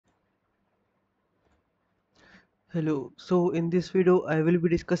Hello, so in this video I will be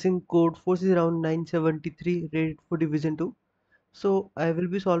discussing code forces around 973 rated for division 2. So I will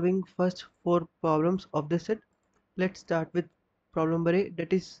be solving first four problems of this set. Let's start with problem number A,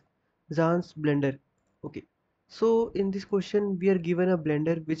 that is Zhan's blender. Okay, so in this question we are given a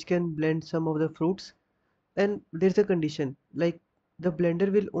blender which can blend some of the fruits, and there's a condition like the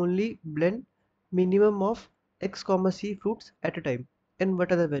blender will only blend minimum of x comma c fruits at a time. And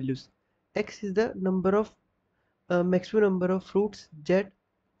what are the values? X is the number of maximum number of fruits that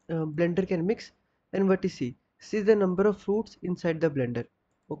blender can mix, and what is C? C is the number of fruits inside the blender.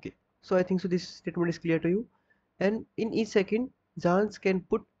 Okay, so I think so this statement is clear to you. And in each second Zans can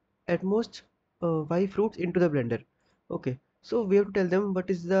put at most y fruits into the blender. Okay, so we have to tell them what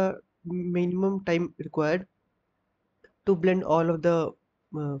is the minimum time required to blend all of the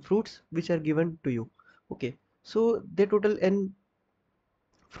fruits which are given to you. Okay, so the total n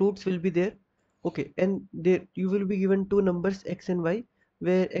fruits will be there. Okay, and there you will be given two numbers x and y,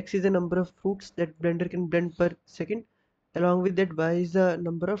 where x is the number of fruits that blender can blend per second, along with that y is the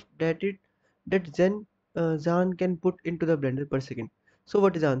number of that Zhan can put into the blender per second. So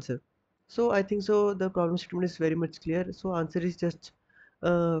what is the answer? So I think so the problem statement is very much clear. So answer is just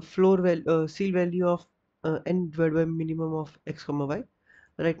seal value of n divided by minimum of x comma y.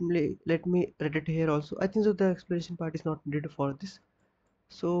 Let me write it here also. I think so the explanation part is not needed for this.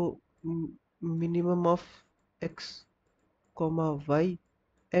 So minimum of x comma y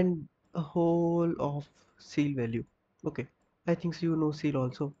and a whole of seal value. Okay, I think so you know seal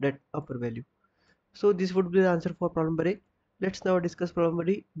also, that upper value. So this would be the answer for problem number A. Let's now discuss problem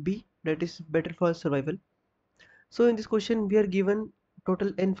number B, that is better for survival. So in this question we are given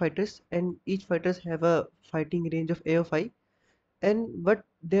total n fighters, and each fighters have a fighting range of a of I. And what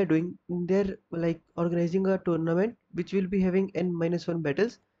they're doing, they're like organizing a tournament which will be having n minus 1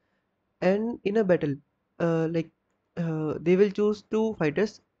 battles. And in a battle, they will choose two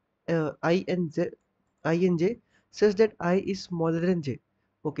fighters, I and Z, I and J, such that I is smaller than J.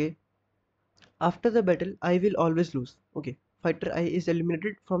 Okay, after the battle I will always lose. Okay, fighter I is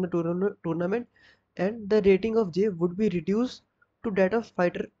eliminated from the tournament, and the rating of J would be reduced to that of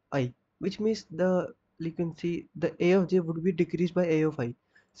fighter I, which means the you can see the A of J would be decreased by A of I.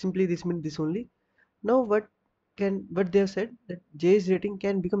 Simply this means this only. Now what they have said, that J's rating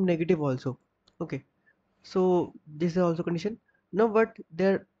can become negative also. Okay, so this is also condition. Now what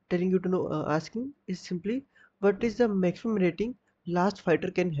they're telling you to know, asking is simply what is the maximum rating last fighter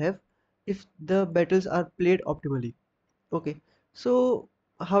can have if the battles are played optimally. Okay, so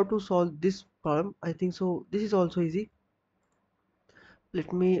how to solve this problem? I think so this is also easy.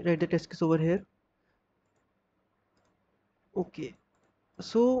 Let me write the test case over here. Okay,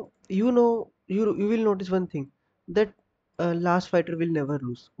 so you will notice one thing, that last fighter will never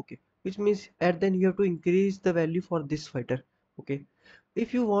lose. Okay, which means at then you have to increase the value for this fighter. Okay,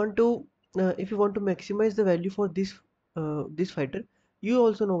 if you want to maximize the value for this fighter, you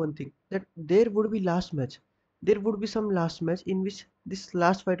also know one thing, that there would be some last match in which this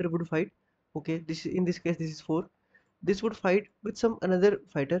last fighter would fight. Okay, this in this case this is 4. This would fight with some another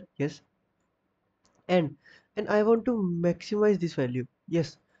fighter. Yes, and I want to maximize this value.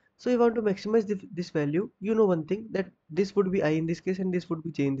 Yes, so you want to maximize this value, you know one thing, that this would be I in this case and this would be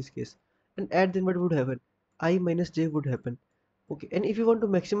J in this case, and add then what would happen, I minus J would happen. Okay, and if you want to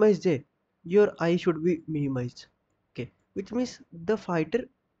maximize J, your I should be minimized. Okay, which means the fighter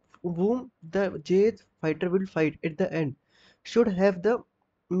whom the Jth fighter will fight at the end should have the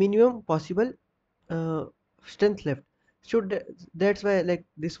minimum possible uh, strength left. That's why like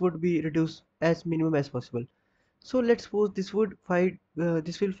this would be reduced as minimum as possible. So let's suppose this will fight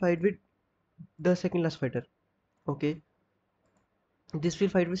with the second last fighter. Okay, this will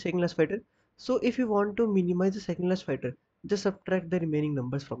fight with second last fighter. So if you want to minimize the second last fighter, just subtract the remaining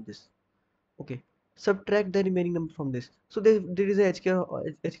numbers from this. Okay, subtract the remaining number from this. So there is a edge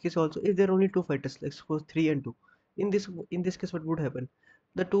case also. If there are only two fighters, like suppose 3 and 2, in this case what would happen,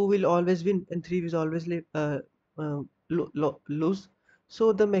 the 2 will always win and 3 will always lose.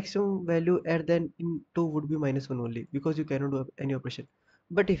 So the maximum value at then in 2 would be minus 1 only, because you cannot do any operation.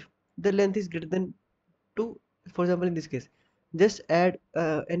 But if the length is greater than 2, for example in this case, just add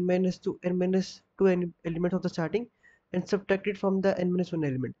n minus 2 elements of the starting, and subtract it from the n minus 1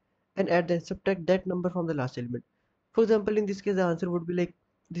 element, and add then subtract that number from the last element. For example in this case the answer would be like,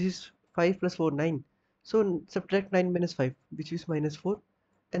 this is 5 plus 4 9. So subtract 9 minus 5, which is minus 4,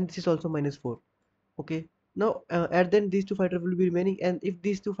 and this is also minus 4. Okay, now add then these two fighters will be remaining, and if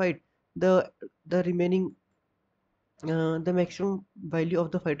these two fight, the remaining the maximum value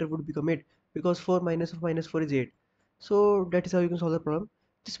of the fighter would become 8, because 4 minus of minus 4 is 8. So that is how you can solve the problem.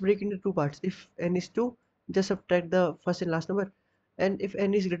 Just break into two parts. If n is 2, just subtract the first and last number. And if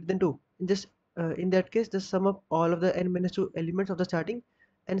n is greater than 2, just in that case just sum up all of the n minus 2 elements of the starting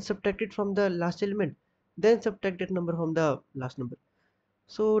and subtract it from the last element, then subtract that number from the last number.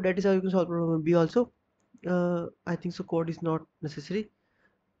 So that is how you can solve problem B also. I think so code is not necessary.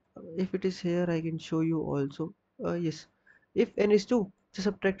 If it is here I can show you also. Yes, if n is 2, just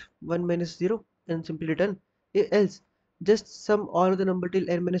subtract 1 minus 0 and simply done. Else just sum all of the number till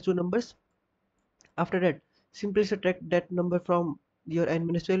n minus 2 numbers. After that simply subtract that number from your n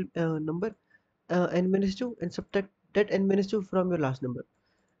minus 12 number, n minus 2, and subtract that n minus 2 from your last number.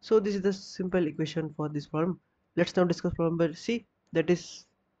 So this is the simple equation for this problem. Let's now discuss problem number C, that is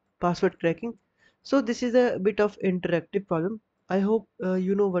password cracking. So this is a bit of interactive problem. I hope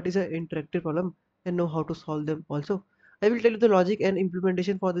you know what is an interactive problem and know how to solve them also. I will tell you the logic and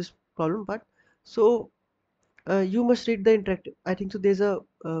implementation for this problem part. So you must read the interactive. I think so there's a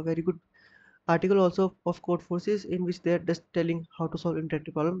very good article also of Codeforces in which they are just telling how to solve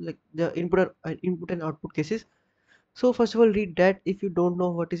interactive problem, like the input and output cases. So first of all, read that. If you don't know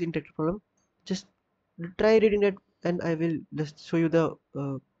what is interactive problem, just try reading that, and I will just show you the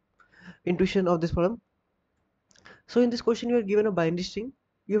intuition of this problem. So in this question, you are given a binary string.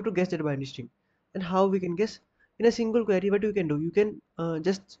 You have to guess that binary string, and how we can guess in a single query. What you can do? You can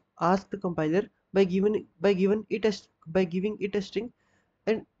just ask the compiler by giving it a string,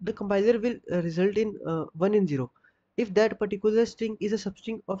 and the compiler will result in 1 and 0 if that particular string is a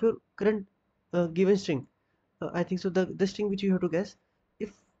substring of your current given string. I think so the string which you have to guess,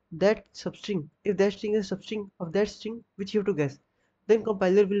 if if that string is a substring of that string which you have to guess, then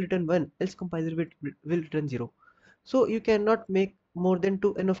compiler will return 1, else compiler will return 0. So you cannot make more than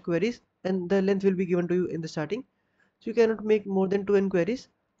 2n of queries, and the length will be given to you in the starting. So you cannot make more than 2n queries.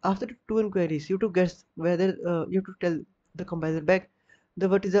 After 2n queries, you have to guess whether you have to tell the compiler back the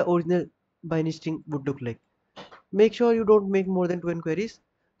what is the original binary string would look like. Make sure you don't make more than 2n queries.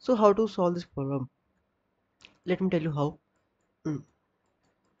 So how to solve this problem? Let me tell you how. Mm.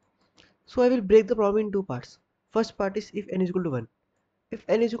 So I will break the problem in two parts. First part is if n is equal to 1. If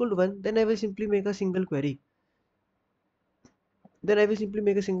n is equal to 1, then I will simply make a single query.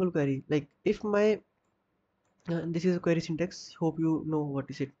 Like if my this is a query syntax. Hope you know what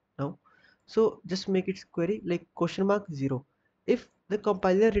is it now. So just make its query like question mark 0. If the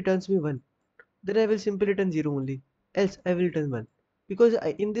compiler returns me 1, then I will simply return 0 only. Else I will return 1. Because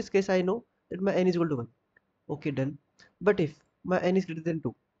in this case I know that my n is equal to 1. Okay, done. But if my n is greater than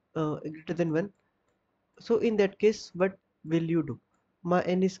 2, greater than 1, so in that case what will you do? My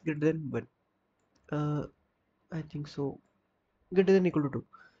n is greater than 1. Uh, I think so. Greater than equal to 2.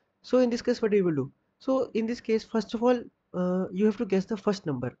 So in this case what you will do? So in this case first of all you have to guess the first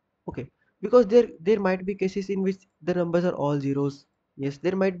number. Okay, because there might be cases in which the numbers are all zeros. Yes,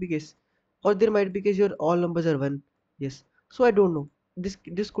 there might be case, or there might be case your all numbers are 1. Yes, so I don't know, this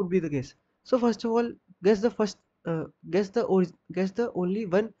could be the case. So first of all guess the first guess the only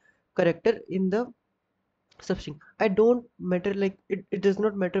one character in the substring. I don't matter, like it does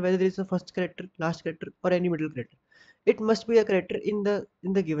not matter whether it is the first character, last character, or any middle character. It must be a character in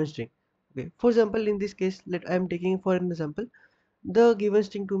the given string. Okay, for example in this case, let I am taking for an example, the given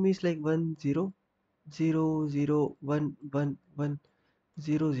string to me is like 1 0 0 0 1 1 1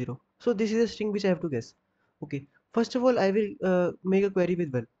 0 0. So this is a string which I have to guess. Okay, first of all I will make a query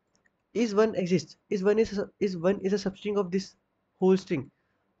with 1. Is 1 exists? Is 1 is a substring of this whole string?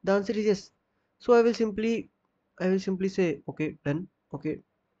 The answer is yes. So I will simply say okay, done. Okay,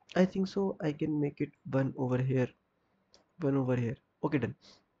 I think so I can make it 1 over here, 1 over here. Okay, done.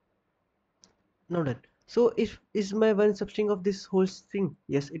 Now done. So if is my 1 substring of this whole string?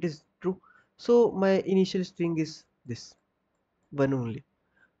 Yes, it is true. So my initial string is this 1 only.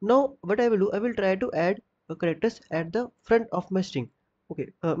 Now what I will do, I will try to add characters at the front of my string. Okay,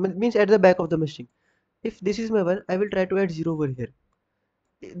 means at the back of the string. If this is my 1, I will try to add 0 over here.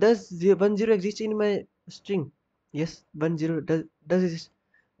 Does 1 0 exist in my string? Yes, 1 0 does exist.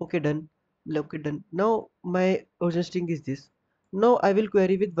 Okay, done. Okay, done. Now my original string is this. Now I will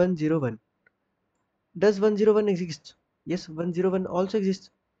query with 101. Does 101 exist? Yes, 101 also exists.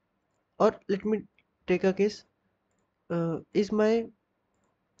 Or let me take a case. Is my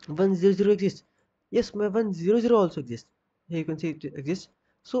 100 exists? Yes, my 100 also exists. Here you can see it exists.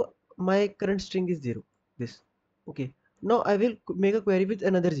 So my current string is 0. This. Okay. Now I will make a query with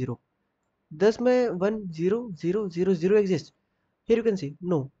another 0. Does my 10000 exist? Here you can see,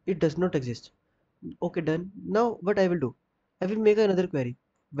 no, it does not exist. Okay, done. Now what I will do? I will make another query.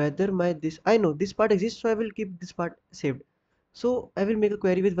 Whether my this, I know this part exists, so I will keep this part saved. So I will make a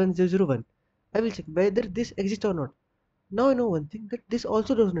query with 1001. I will check whether this exists or not. Now I know one thing, that this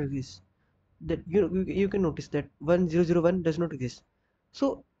also does not exist. that you can notice that 1001 does not exist.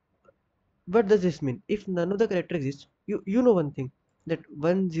 So what does this mean? If none of the character exists, you know one thing, that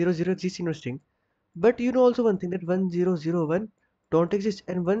 100 exists in your string, but you know also one thing, that 1001 don't exist,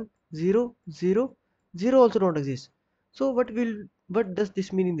 and 1000 also don't exist. So what does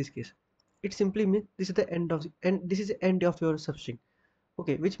this mean in this case? It simply means this is the end of this is the end of your substring.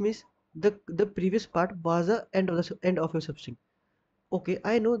 Okay, which means the previous part was the end of your substring. Okay,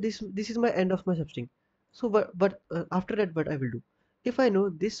 I know this is my end of my substring. So but after that, what I will do, if I know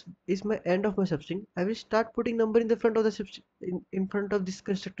this is my end of my substring, I will start putting number in the front of the substring, in front of this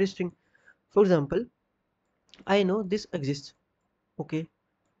constructor string. For example, I know this exists. Okay,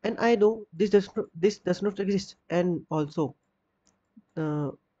 and I know this does not exist, and also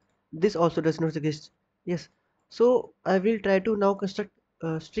uh, this also does not exist. Yes, so I will try to now construct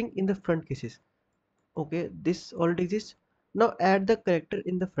a string in the front cases. Okay, this already exists. Now add the character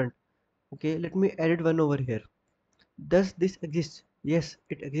in the front. Okay, let me add one over here. Does this exist? Yes,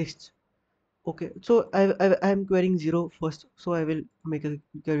 it exists. Okay, so I am querying 0 first, so I will make a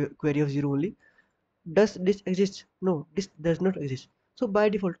query of 0 only. Does this exist? No, this does not exist. So by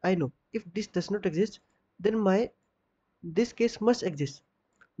default, I know if this does not exist, then my this case must exist.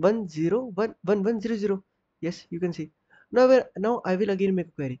 1011100. Yes, you can see. Now I will again make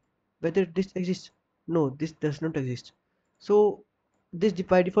a query whether this exists. No, this does not exist. So this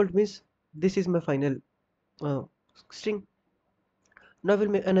by default means this is my final uh, string. Now I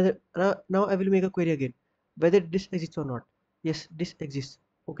will make a query again whether this exists or not. Yes, this exists.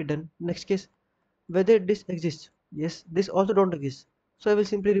 Okay, done. Next case, whether this exists. Yes, this also don't exist. So I will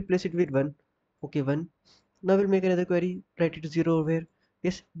simply replace it with 1. Okay, 1. Now we'll make another query, write it to 0 over here.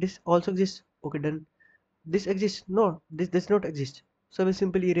 Yes, this also exists. Okay, done. This exists. No, this does not exist. So I will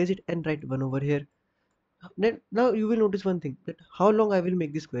simply erase it and write 1 over here. Then now you will notice one thing, that how long I will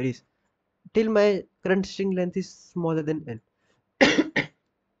make these queries till my current string length is smaller than n.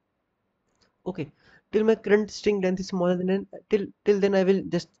 Okay, till my current string length is smaller than n, till then I will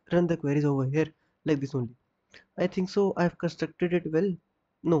just run the queries over here like this only. I think so I've constructed it well.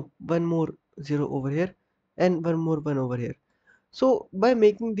 No, one more 0 over here and one more 1 over here. So by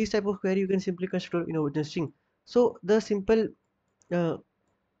making this type of query, you can simply construct in a original string. So the simple uh,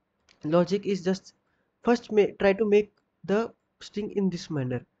 logic is just first try to make the string in this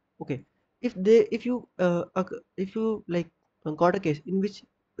manner. Okay, if you like got a case in which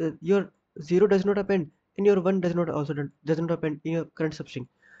your 0 does not append and your 1 does not also does not append in your current substring,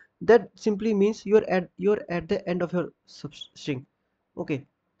 that simply means you're at the end of your substring. Okay,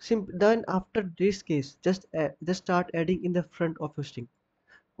 then after this case, just start adding in the front of your string.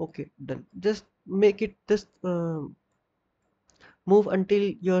 Okay, done. Just make it just move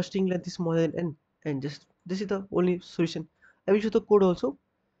until your string length is smaller than n, and just this is the only solution. I will show the code also.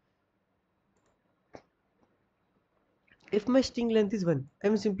 If my string length is 1, I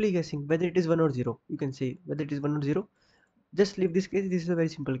am simply guessing whether it is 1 or 0. You can say whether it is 1 or 0. Just leave this case. This is a very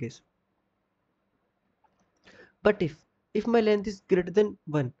simple case. But if my length is greater than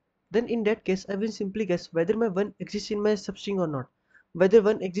 1, then in that case I will simply guess whether my 1 exists in my substring or not, whether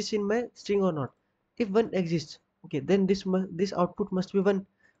 1 exists in my string or not. If 1 exists, okay, then this output must be 1.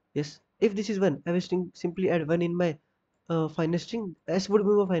 Yes, if this is 1, I will simply add 1 in my final string. S would be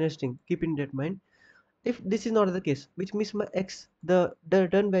my final string, keep in that mind. If this is not the case, which means my x, the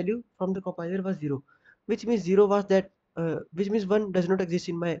return value from the compiler was 0, which means 0 was that which means 1 does not exist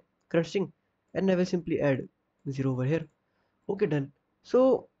in my current string, and I will simply add 0 over here. Okay, done.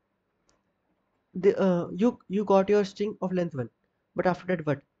 So you got your string of length 1, but after that,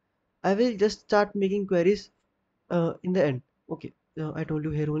 what I will just start making queries in the end. Okay, I told you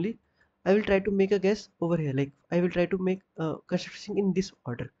here only I will try to make a guess over here, like I will try to make construction in this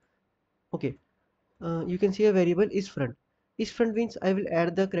order. Okay, you can see a variable is front. Is front means I will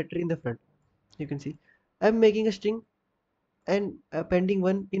add the character in the front. You can see I'm making a string and appending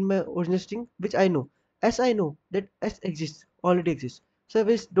one in my original string, which I know, as I know that s exists, already exists. So I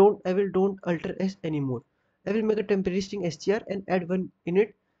will don't alter s anymore. I will make a temporary string str and add one in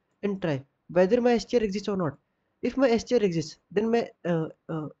it and try whether my str exists or not. If my str exists, then my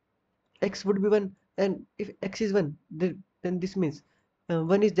x would be 1, and if x is 1, then this means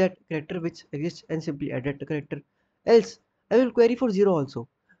 1 is that character which exists, and simply add that character. Else I will query for 0 also.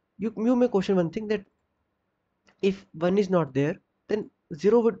 You may question one thing, that if 1 is not there, then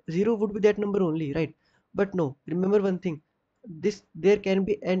 0 would be that number only, right? But no, remember one thing, this there can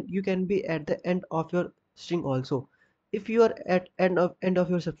be, and you can be at the end of your string also. If you are at end of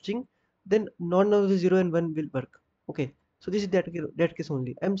your substring, then none of the 0 and 1 will work. Okay, so this is that case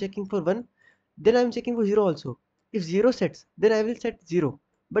only. I'm checking for 1, then I'm checking for 0 also. If 0 sets, then I will set 0.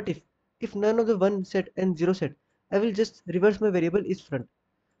 But if none of the 1 set and 0 set, I will just reverse my variable is front.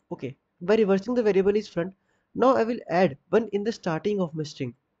 Okay, by reversing the variable is front, now I will add 1 in the starting of my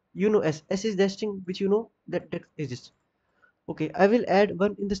string. You know s is that string which you know that exists. Okay, I will add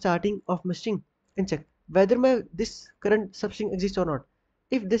 1 in the starting of my string and check whether my this current substring exists or not.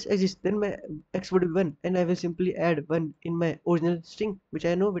 If this exists, then my x would be 1 and I will simply add 1 in my original string which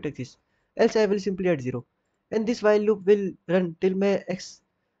I know it exists. Else I will simply add 0. And this while loop will run till my x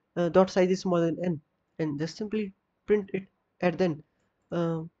dot size is smaller than n, and just simply print it at then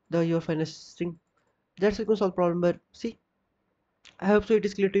the your final string. That's how you can solve problem. But see, I hope so it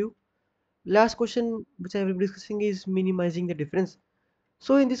is clear to you. Last question which I will be discussing is minimizing the difference.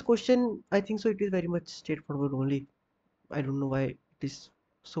 So in this question, I think so it is very much straightforward only. I don't know why it is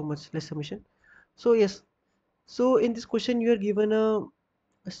so much less summation. So yes, so in this question you are given a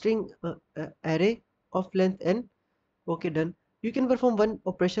string array of length n. Okay, done. You can perform one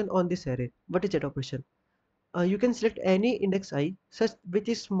operation on this array. What is that operation? You can select any index I such which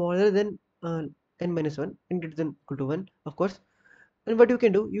is smaller than n minus 1 and greater than equal to 1, of course. And what you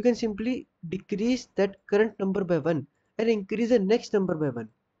can do, you can simply decrease that current number by 1 and increase the next number by 1.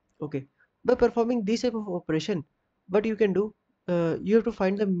 Okay, by performing this type of operation, what you can do, you have to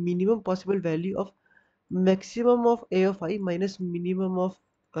find the minimum possible value of maximum of a of I minus minimum of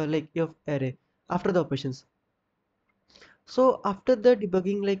like a of array after the operations. So after the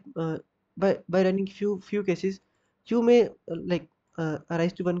debugging, like by running few cases, you may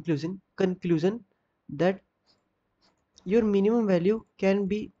arise to one conclusion that your minimum value can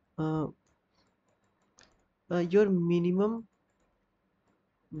be your minimum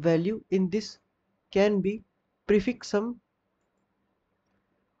value in this can be prefix sum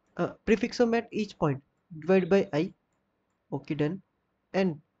at each point divided by I. Okay, done.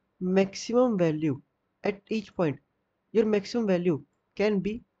 And maximum value at each point, your maximum value can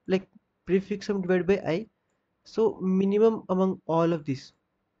be like prefix sum divided by I, so minimum among all of these.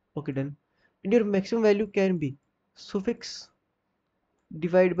 Okay, done. And your maximum value can be suffix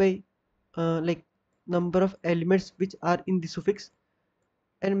divided by like number of elements which are in the suffix,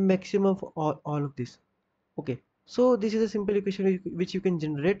 and maximum for all of this. Okay, so this is a simple equation which you can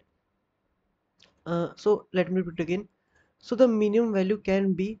generate. So let me put it again. So the minimum value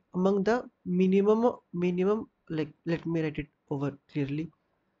can be among the minimum, like let me write it over clearly.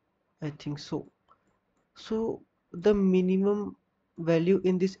 I think so. So the minimum value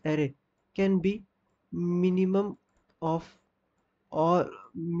in this array can be minimum of all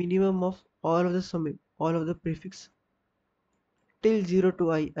of the sum, all of the prefix till 0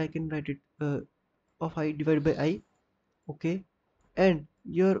 to I can write it of I divided by I. Okay, and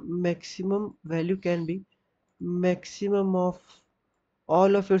your maximum value can be maximum of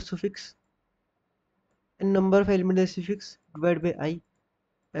all of your suffix and number of elements in the suffix divided by I,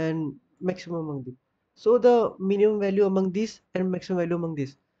 and maximum among them. So the minimum value among these and maximum value among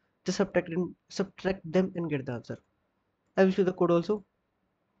these, just subtract them and get the answer. I will show the code also.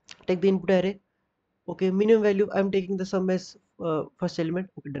 Take the input array. Okay, minimum value I'm taking the sum as first element.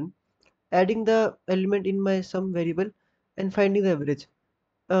 Okay, done. Adding the element in my sum variable and finding the average.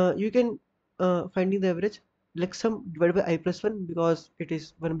 You can finding the average like sum divided by I plus 1 because it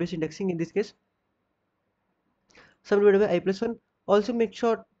is one based indexing in this case. Sum divided by I plus 1. Also make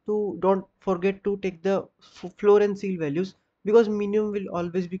sure to don't forget to take the floor and seal values because minimum will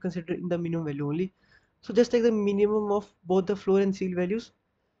always be considered in the minimum value only. So just take the minimum of both the floor and seal values.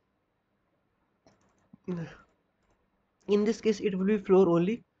 In this case it will be floor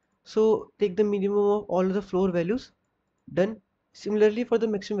only, so take the minimum of all the floor values. Done. Similarly for the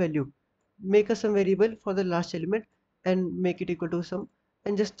maximum value, make a sum variable for the last element and make it equal to sum,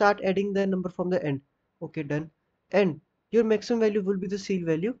 and just start adding the number from the end. Okay, done. And your maximum value will be the seal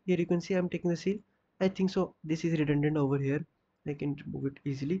value. Here you can see I'm taking the seal. I think so this is redundant over here, I can remove it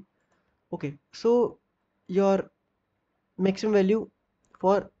easily. Okay, so your maximum value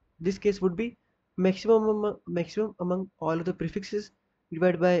for this case would be maximum among all of the prefixes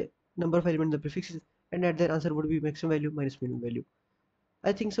divided by number of elements in the prefixes, and at that answer would be maximum value minus minimum value.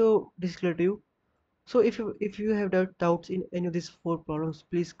 I think so this is clear to you. So if you have doubts in any of these four problems,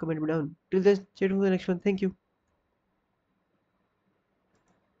 please comment me down. Till then, stay tuned for the next one. Thank you.